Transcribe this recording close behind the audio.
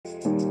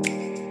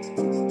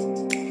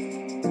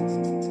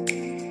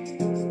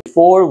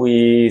Before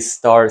we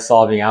start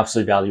solving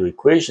absolute value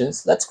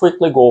equations, let's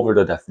quickly go over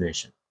the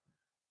definition.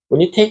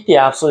 When you take the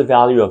absolute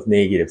value of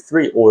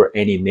 -3, or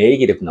any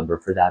negative number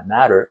for that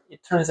matter, it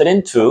turns it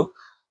into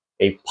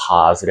a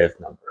positive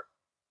number.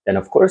 Then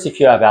of course, if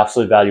you have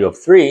absolute value of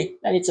 3,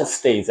 then it just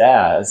stays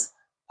as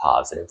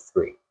positive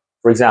 3.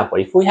 For example,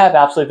 if we have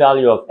absolute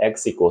value of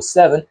x equals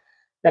 7,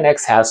 then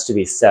x has to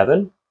be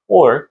 7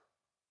 or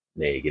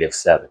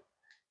 -7.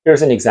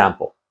 Here's an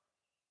example.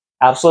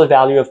 Absolute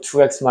value of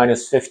 2x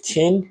minus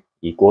 15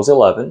 equals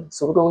 11.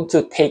 So we're going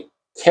to take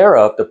care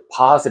of the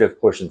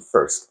positive portion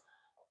first.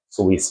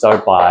 So we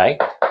start by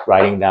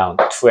writing down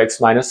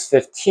 2x minus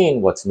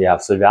 15, what's in the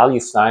absolute value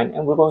sign,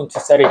 and we're going to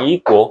set it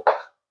equal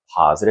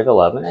positive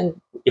 11.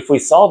 And if we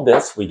solve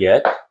this, we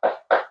get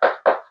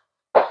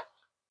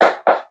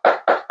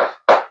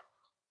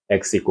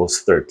x equals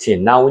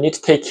 13. Now we need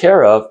to take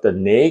care of the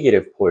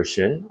negative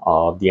portion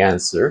of the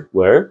answer,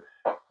 where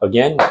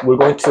again, we're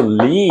going to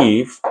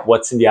leave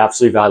what's in the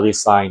absolute value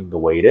sign the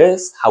way it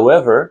is.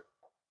 However,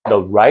 the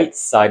right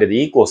side of the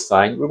equal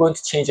sign, we're going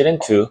to change it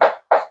into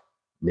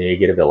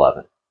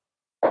 -11.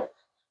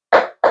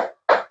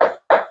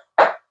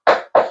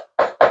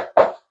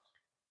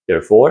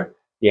 Therefore,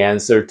 the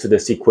answer to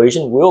this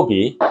equation will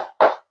be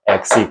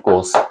x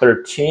equals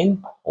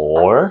 13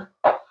 or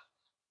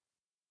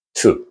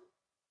 2.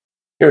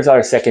 Here's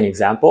our second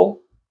example.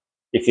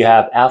 If you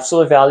have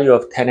absolute value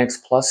of 10x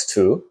plus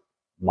 2,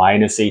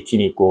 minus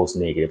 18 equals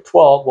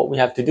 -12, what we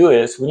have to do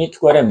is we need to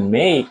go ahead and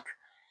make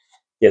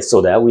it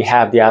so that we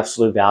have the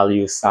absolute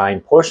value sign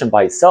portion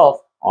by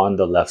itself on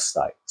the left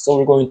side. So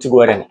we're going to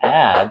go ahead and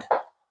add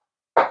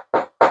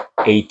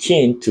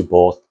 18 to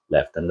both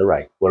left and the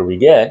right, where we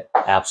get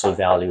absolute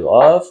value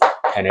of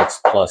 10x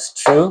plus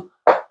 2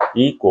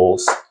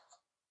 equals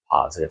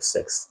positive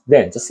 6.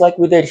 Then, just like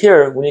we did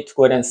here, we need to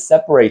go ahead and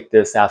separate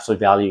this absolute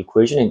value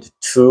equation into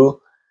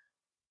two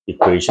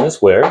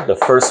equations, where the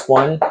first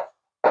one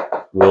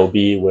will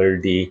be where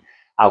the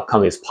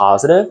outcome is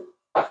positive.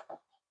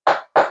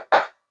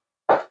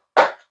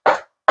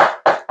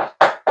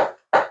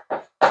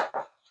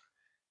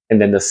 And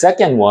then the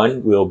second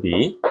one will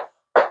be,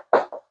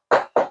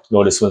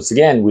 notice once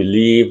again, we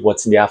leave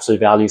what's in the absolute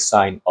value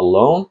sign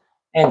alone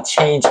and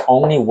change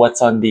only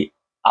what's on the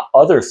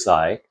other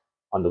side,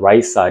 on the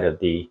right side of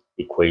the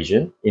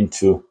equation,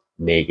 into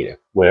negative,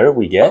 where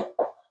we get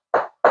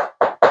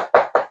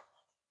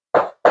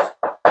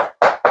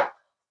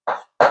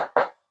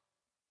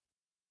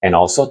and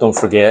also, don't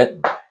forget,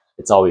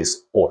 it's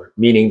always or,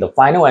 meaning the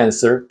final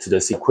answer to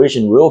this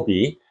equation will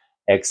be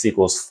x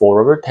equals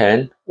 4 over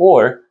 10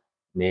 or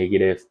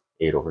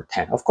 -8 over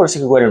 10. Of course,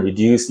 you can go ahead and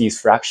reduce these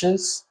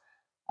fractions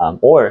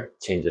or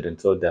change it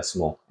into a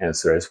decimal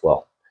answer as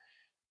well.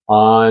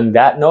 On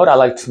that note,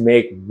 I'd like to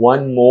make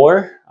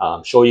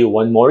show you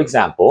one more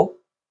example.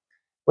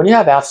 When you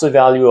have absolute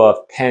value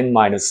of 10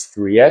 minus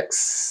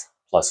 3x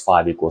plus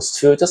 5 equals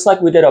 2, just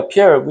like we did up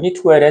here, we need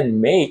to go ahead and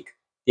make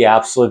the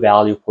absolute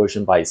value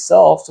portion by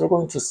itself. So we're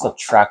going to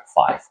subtract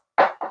 5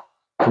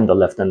 from the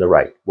left and the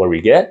right, where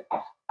we get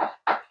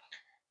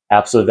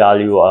absolute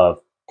value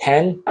of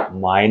 10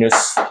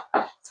 minus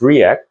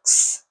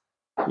 3x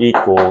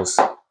equals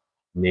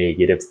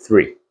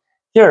 -3.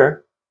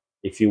 Here,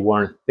 if you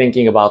weren't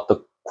thinking about the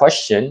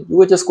question, you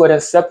would just go ahead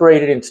and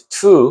separate it into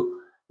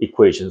two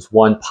equations,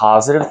 one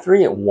positive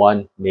 3 and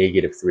one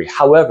 -3.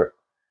 However,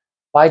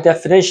 by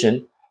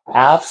definition,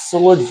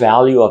 absolute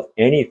value of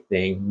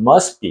anything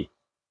must be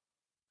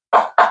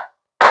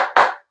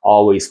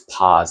always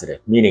positive,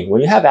 meaning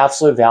when you have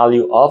absolute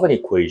value of an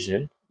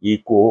equation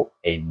equal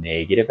a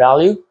negative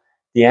value,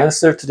 the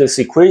answer to this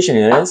equation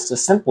is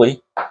just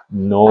simply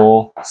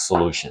no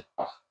solution.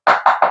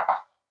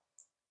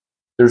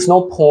 There's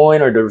no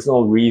point or there's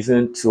no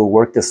reason to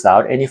work this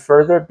out any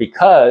further,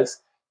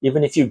 because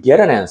even if you get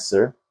an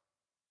answer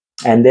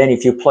and then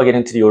if you plug it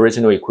into the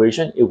original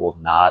equation, it will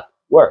not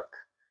work.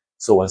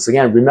 So once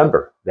again,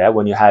 remember that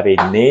when you have a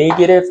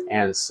negative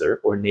answer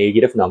or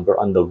negative number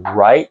on the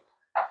right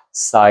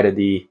side of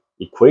the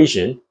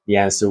equation, the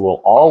answer will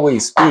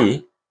always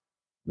be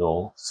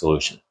no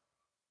solution.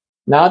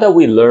 Now that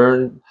we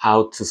learned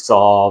how to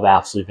solve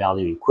absolute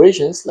value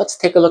equations, let's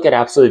take a look at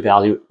absolute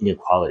value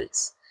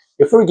inequalities.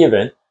 If we're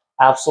given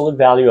absolute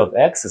value of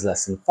x is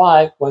less than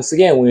 5, once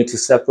again, we need to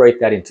separate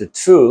that into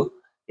two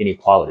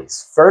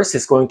inequalities. First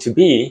is going to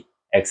be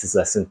x is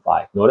less than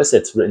 5. Notice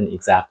it's written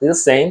exactly the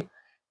same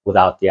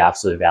without the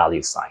absolute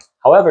value sign.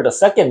 However, the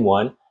second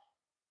one,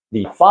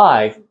 the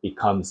 5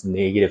 becomes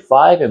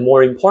 -5, and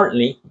more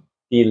importantly,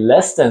 the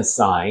less than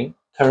sign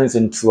turns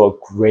into a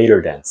greater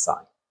than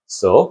sign.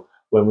 So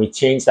when we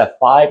change that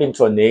 5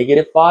 into a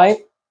 -5,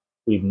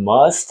 we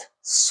must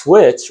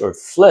switch or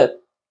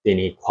flip the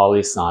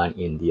inequality sign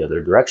in the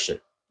other direction.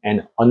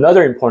 And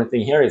another important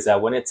thing here is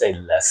that when it's a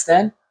less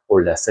than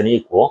or less than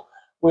equal,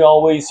 we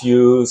always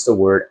use the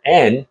word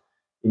and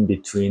in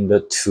between the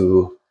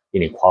two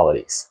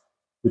inequalities,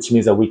 which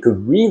means that we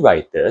could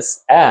rewrite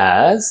this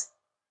as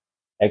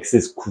x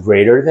is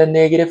greater than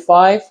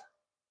 -5,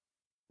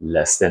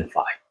 less than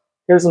 5.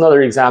 Here's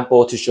another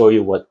example to show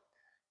you what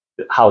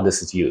how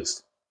this is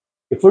used.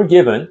 If we're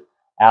given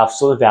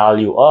absolute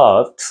value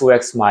of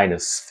 2x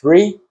minus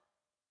 3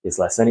 is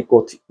less than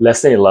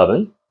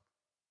 11,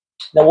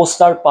 then we'll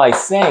start by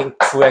saying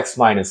 2x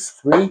minus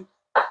 3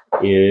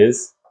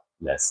 is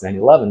less than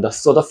 11.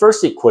 So the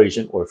first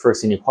equation or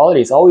first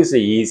inequality is always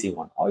the easy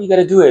one. All you got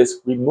to do is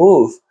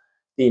remove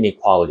the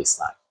inequality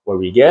sign, where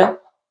we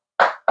get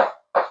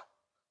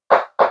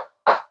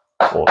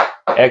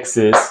x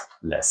is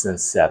less than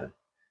 7.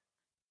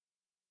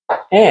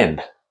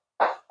 And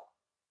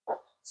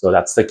so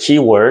that's the key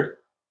word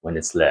when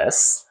it's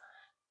less.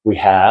 We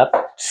have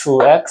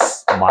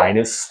 2x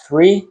minus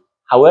 3.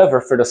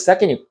 However, for the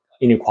second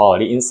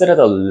inequality, instead of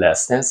the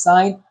less than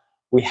sign,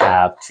 we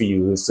have to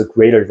use the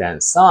greater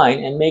than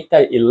sign and make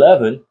that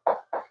 11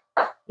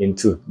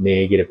 into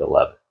negative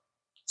 11.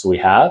 So we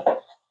have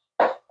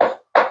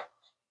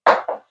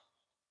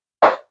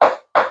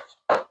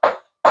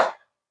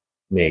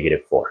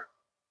negative 4,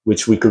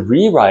 which we could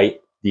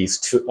rewrite these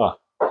two,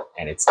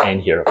 and it's n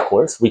here, of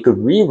course. We could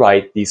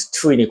rewrite these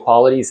two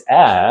inequalities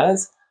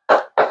as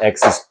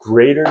x is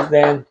greater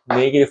than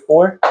negative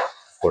 4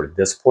 for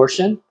this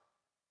portion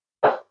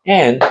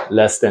and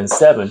less than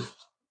 7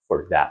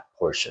 for that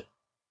portion.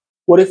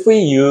 What if we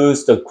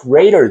use the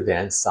greater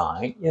than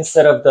sign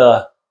instead of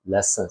the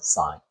less than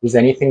sign? Is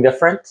anything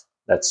different?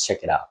 Let's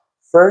check it out.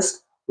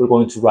 First, we're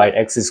going to write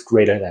x is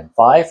greater than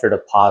 5 for the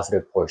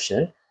positive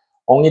portion.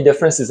 Only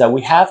difference is that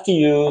we have to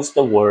use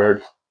the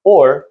word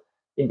or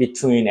in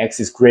between x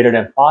is greater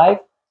than 5,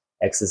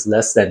 x is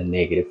less than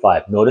negative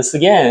 5. Notice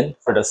again,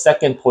 for the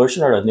second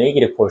portion or the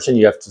negative portion,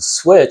 you have to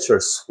switch or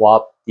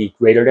swap the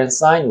greater than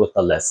sign with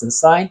the less than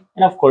sign.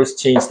 And of course,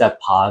 change that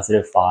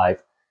positive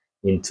 5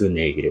 into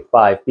negative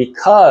 5,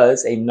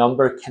 because a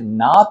number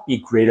cannot be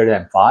greater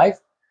than 5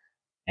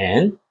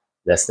 and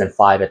less than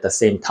 5 at the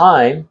same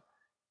time.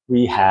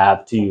 We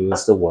have to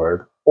use the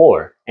word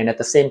or. And at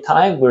the same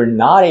time, we're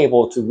not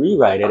able to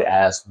rewrite it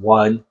as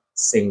one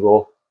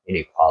single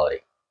inequality.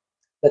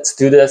 Let's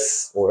do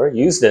this or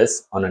use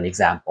this on an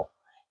example.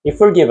 If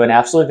we're given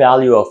absolute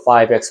value of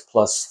 5x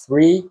plus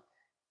 3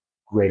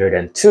 greater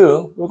than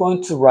 2, we're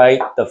going to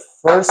write the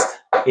first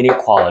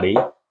inequality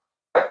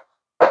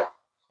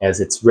as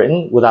it's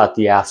written without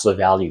the absolute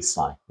value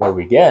sign, where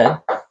we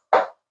get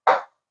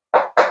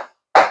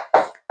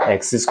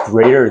x is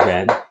greater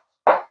than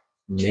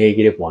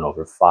negative 1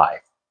 over 5.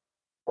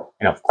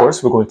 And of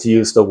course, we're going to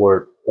use the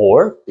word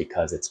or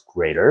because it's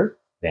greater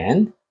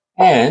than,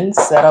 and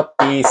set up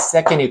the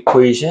second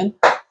equation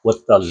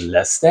with the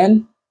less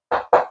than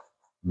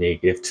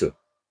negative 2.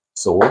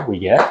 So we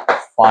get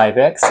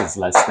 5x is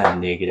less than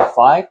negative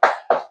 5,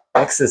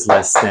 x is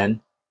less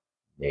than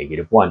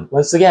negative 1.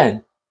 Once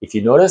again, if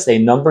you notice, a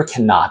number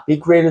cannot be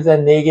greater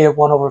than negative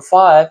 1 over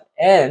 5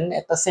 and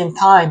at the same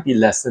time be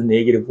less than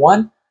negative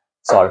 1.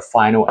 So our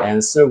final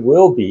answer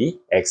will be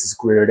x is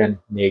greater than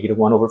negative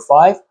 1 over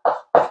 5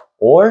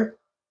 or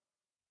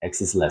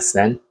x is less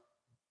than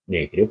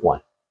negative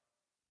 1.